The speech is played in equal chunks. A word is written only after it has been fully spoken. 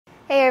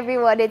Hey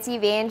everyone, it's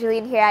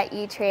Evangeline here at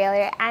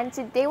eTrailer, and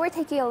today we're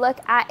taking a look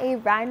at a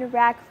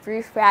Rhino-Rack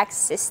roof rack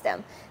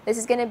system. This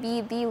is going to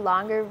be the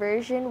longer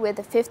version with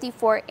the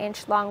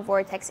 54-inch long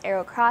Vortex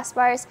Aero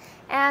Crossbars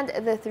and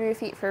the 3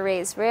 feet for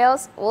raised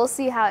rails. We'll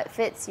see how it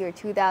fits your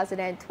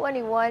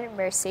 2021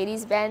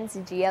 Mercedes-Benz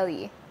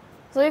GLE.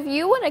 So if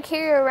you want to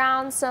carry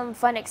around some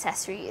fun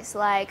accessories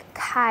like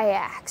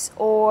kayaks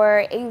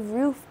or a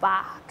roof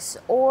box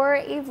or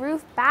a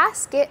roof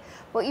basket,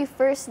 what you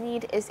first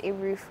need is a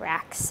roof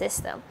rack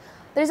system.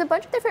 There's a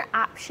bunch of different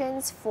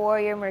options for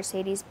your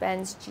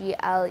Mercedes-Benz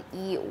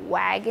GLE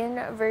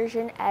wagon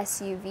version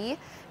SUV.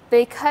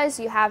 Because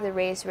you have the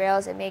raised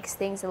rails, it makes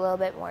things a little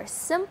bit more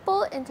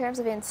simple in terms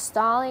of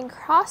installing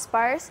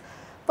crossbars.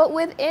 But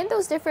within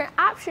those different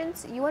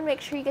options, you want to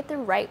make sure you get the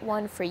right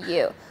one for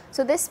you.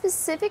 So this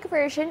specific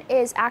version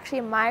is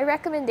actually my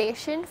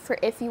recommendation for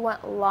if you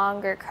want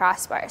longer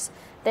crossbars.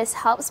 This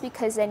helps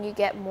because then you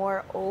get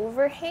more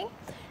overhang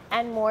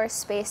and more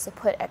space to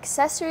put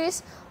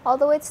accessories,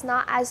 although it's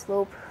not as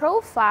low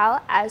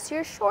profile as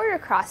your shorter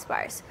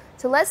crossbars.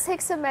 So let's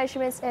take some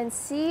measurements and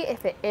see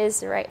if it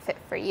is the right fit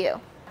for you.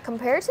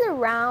 Compared to the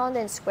round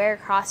and square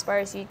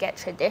crossbars you get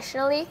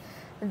traditionally,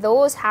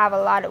 those have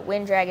a lot of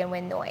wind drag and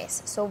wind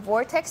noise. So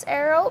Vortex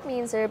Aero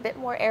means they're a bit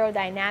more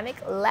aerodynamic,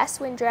 less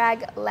wind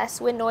drag,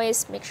 less wind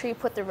noise. Make sure you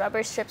put the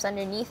rubber strips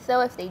underneath though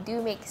if they do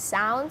make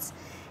sounds.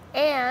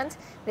 And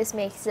this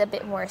makes it a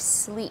bit more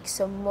sleek,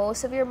 so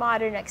most of your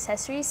modern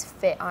accessories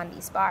fit on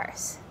these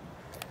bars.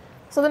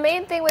 So the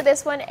main thing with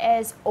this one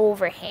is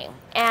overhang,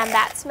 and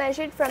that's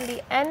measured from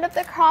the end of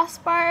the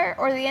crossbar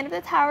or the end of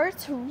the tower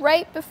to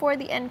right before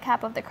the end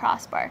cap of the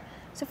crossbar.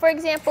 So for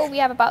example, we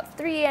have about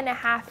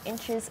 3.5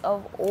 inches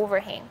of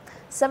overhang.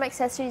 Some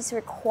accessories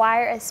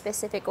require a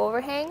specific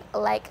overhang,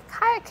 like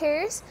kayak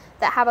carriers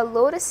that have a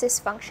load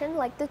assist function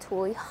like the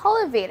Thule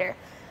Elevator.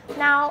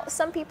 Now,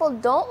 some people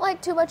don't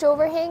like too much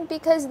overhang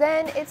because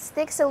then it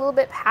sticks a little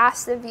bit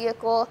past the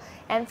vehicle,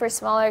 and for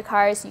smaller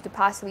cars, you could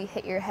possibly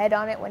hit your head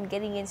on it when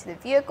getting into the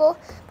vehicle.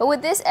 But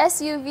with this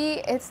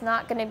SUV, it's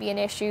not going to be an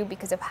issue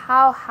because of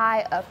how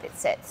high up it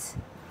sits.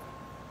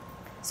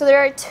 So there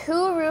are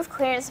 2 roof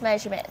clearance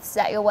measurements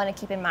that you'll want to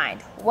keep in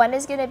mind. One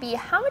is going to be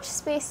how much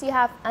space you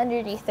have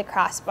underneath the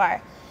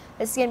crossbar.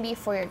 This is going to be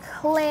for your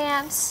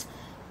clamps,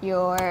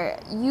 your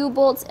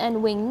U-bolts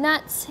and wing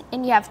nuts,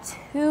 and you have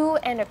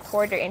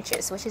 2.25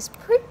 inches, which is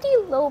pretty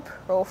low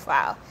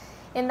profile.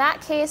 In that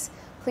case,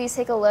 please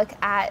take a look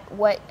at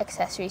what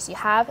accessories you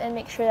have and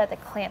make sure that the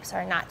clamps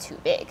are not too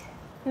big.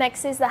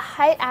 Next is the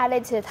height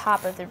added to the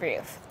top of the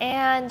roof.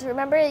 And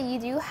remember, you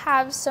do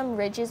have some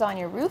ridges on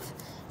your roof.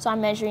 So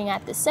I'm measuring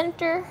at the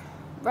center,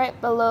 right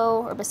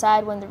below or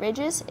beside one of the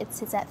ridges. It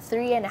sits at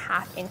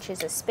 3.5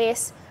 inches of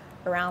space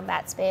around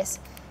that space.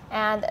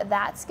 And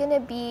that's gonna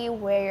be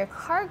where your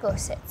cargo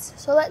sits.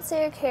 So let's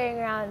say you're carrying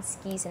around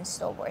skis and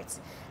snowboards,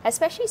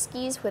 especially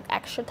skis with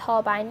extra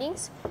tall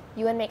bindings.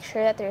 You wanna make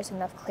sure that there's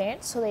enough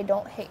clearance so they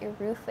don't hit your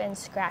roof and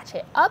scratch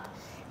it up.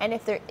 And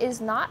if there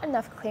is not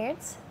enough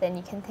clearance, then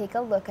you can take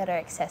a look at our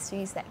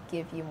accessories that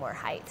give you more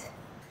height.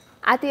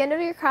 At the end of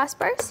your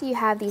crossbars, you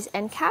have these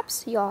end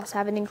caps. You also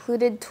have an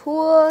included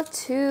tool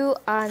to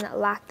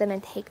unlock them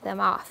and take them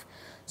off.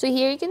 So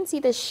here you can see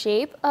the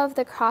shape of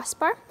the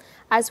crossbar,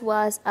 as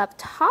well as up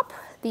top,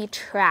 the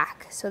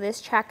track. So this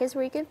track is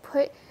where you can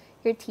put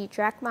your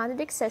T-track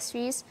mounted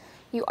accessories.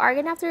 You are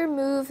gonna have to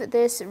remove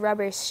this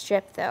rubber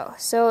strip though.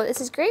 So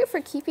this is great for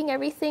keeping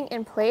everything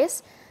in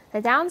place.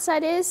 The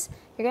downside is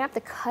you're gonna have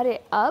to cut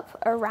it up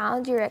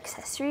around your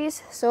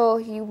accessories. So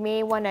you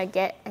may wanna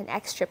get an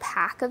extra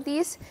pack of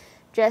these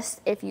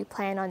just if you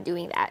plan on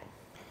doing that.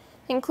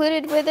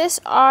 Included with this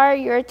are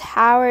your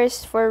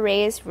towers for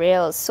raised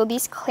rails. So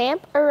these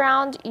clamp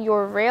around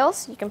your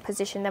rails. You can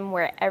position them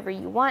wherever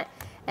you want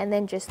and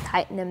then just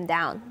tighten them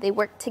down. They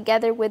work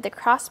together with the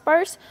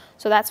crossbars,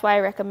 so that's why I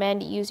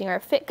recommend using our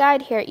fit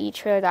guide here at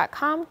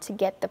etrailer.com to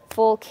get the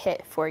full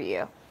kit for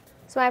you.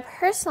 So my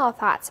personal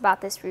thoughts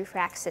about this roof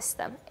rack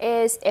system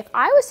is if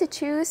I was to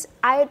choose,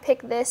 I would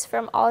pick this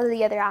from all of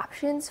the other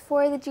options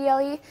for the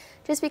GLE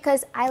just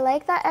because I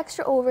like that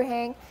extra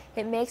overhang.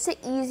 It makes it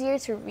easier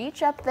to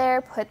reach up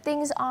there, put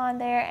things on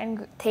there,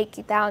 and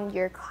take down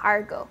your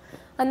cargo.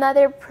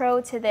 Another pro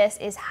to this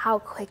is how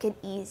quick and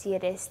easy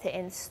it is to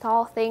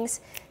install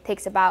things. It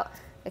takes about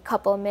a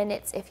couple of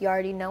minutes if you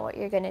already know what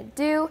you're gonna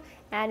do,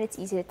 and it's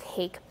easy to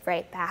take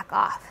right back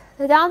off.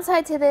 The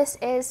downside to this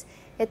is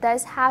it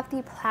does have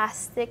the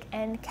plastic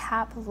end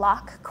cap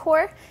lock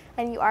core,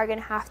 and you are going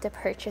to have to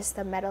purchase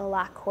the metal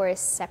lock cores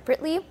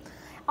separately.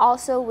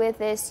 Also with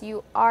this,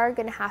 you are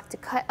going to have to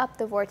cut up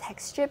the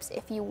Vortex strips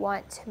if you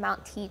want to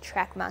mount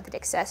T-track mounted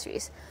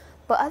accessories.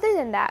 But other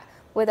than that,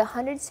 with a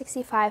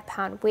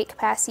 165-pound weight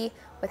capacity,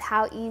 with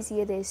how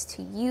easy it is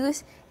to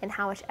use and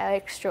how much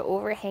extra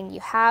overhang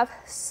you have,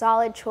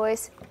 solid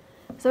choice.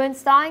 So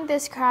installing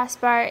this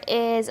crossbar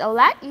is a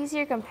lot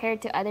easier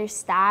compared to other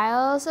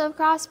styles of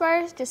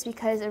crossbars just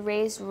because a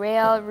raised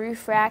rail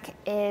roof rack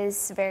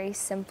is very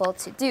simple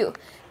to do.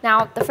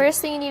 Now, the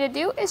first thing you need to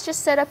do is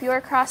just set up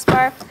your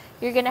crossbar.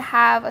 You're gonna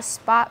have a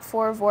spot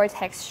for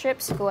Vortex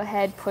strips. Go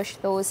ahead, push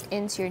those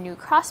into your new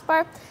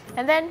crossbar,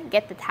 and then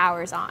get the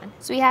towers on.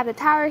 So we have the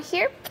tower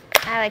here.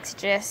 I like to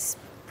just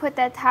put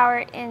that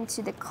tower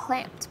into the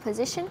clamped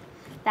position.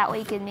 That way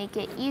you can make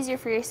it easier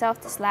for yourself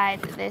to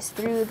slide this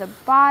through the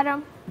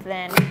bottom,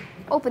 then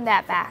open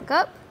that back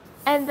up,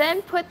 and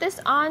then put this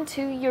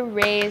onto your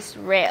raised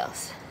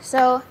rails.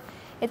 So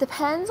it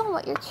depends on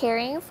what you're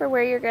carrying for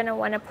where you're gonna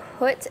wanna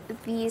put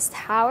these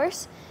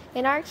towers.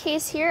 In our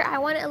case here, I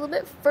want it a little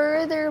bit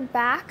further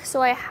back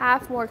so I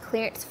have more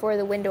clearance for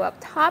the window up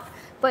top,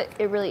 but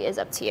it really is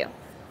up to you.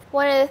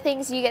 One of the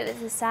things you get to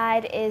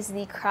decide is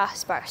the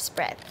crossbar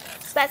spread.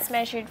 So that's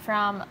measured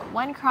from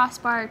one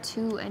crossbar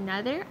to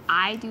another.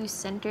 I do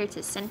center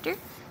to center.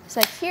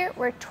 So here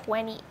we're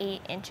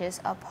 28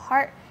 inches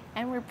apart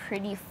and we're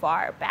pretty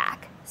far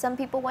back. Some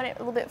people want it a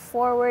little bit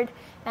forward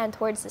and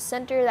towards the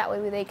center. That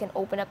way they can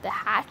open up the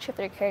hatch if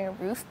they're carrying a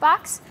roof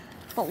box.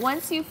 But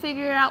once you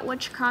figure out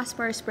which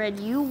crossbar spread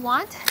you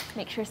want,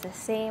 make sure it's the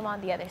same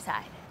on the other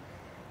side.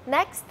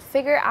 Next,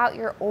 figure out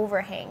your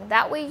overhang.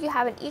 That way you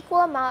have an equal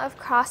amount of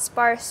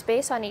crossbar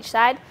space on each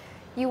side.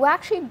 You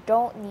actually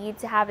don't need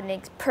to have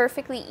it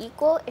perfectly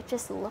equal. It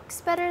just looks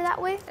better that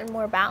way and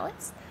more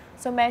balanced.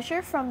 So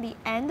measure from the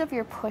end of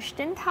your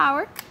pushed-in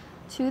tower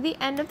to the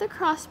end of the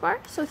crossbar.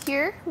 So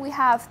here we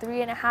have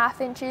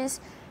 3.5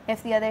 inches.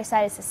 If the other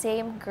side is the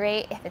same,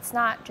 great. If it's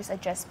not, just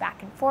adjust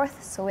back and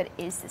forth so it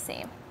is the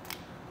same.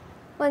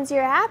 Once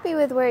you're happy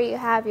with where you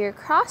have your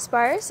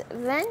crossbars,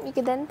 then you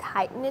can then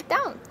tighten it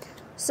down.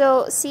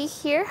 So see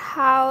here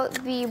how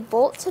the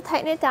bolt to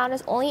tighten it down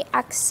is only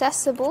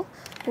accessible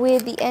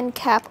with the end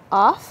cap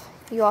off.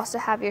 You also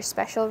have your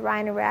special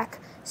Rhino-Rack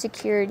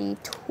security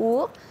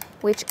tool,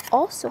 which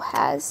also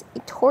has a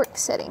torque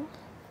setting.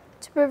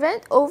 To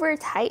prevent over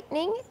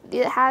tightening,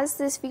 it has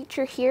this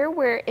feature here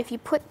where if you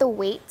put the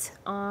weight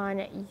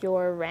on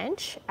your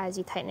wrench as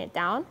you tighten it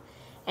down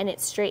and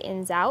it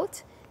straightens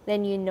out,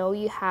 then you know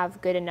you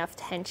have good enough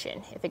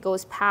tension. If it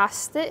goes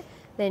past it,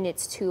 then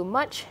it's too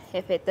much.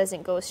 If it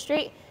doesn't go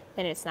straight,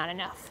 then it's not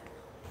enough.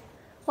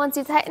 Once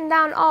you tighten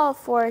down all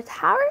 4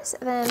 towers,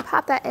 then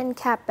pop that end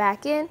cap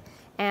back in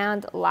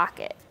and lock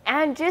it.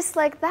 And just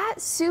like that,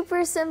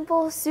 super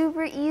simple,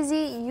 super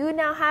easy, you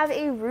now have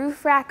a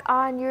roof rack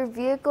on your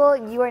vehicle.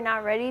 You are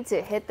now ready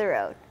to hit the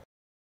road.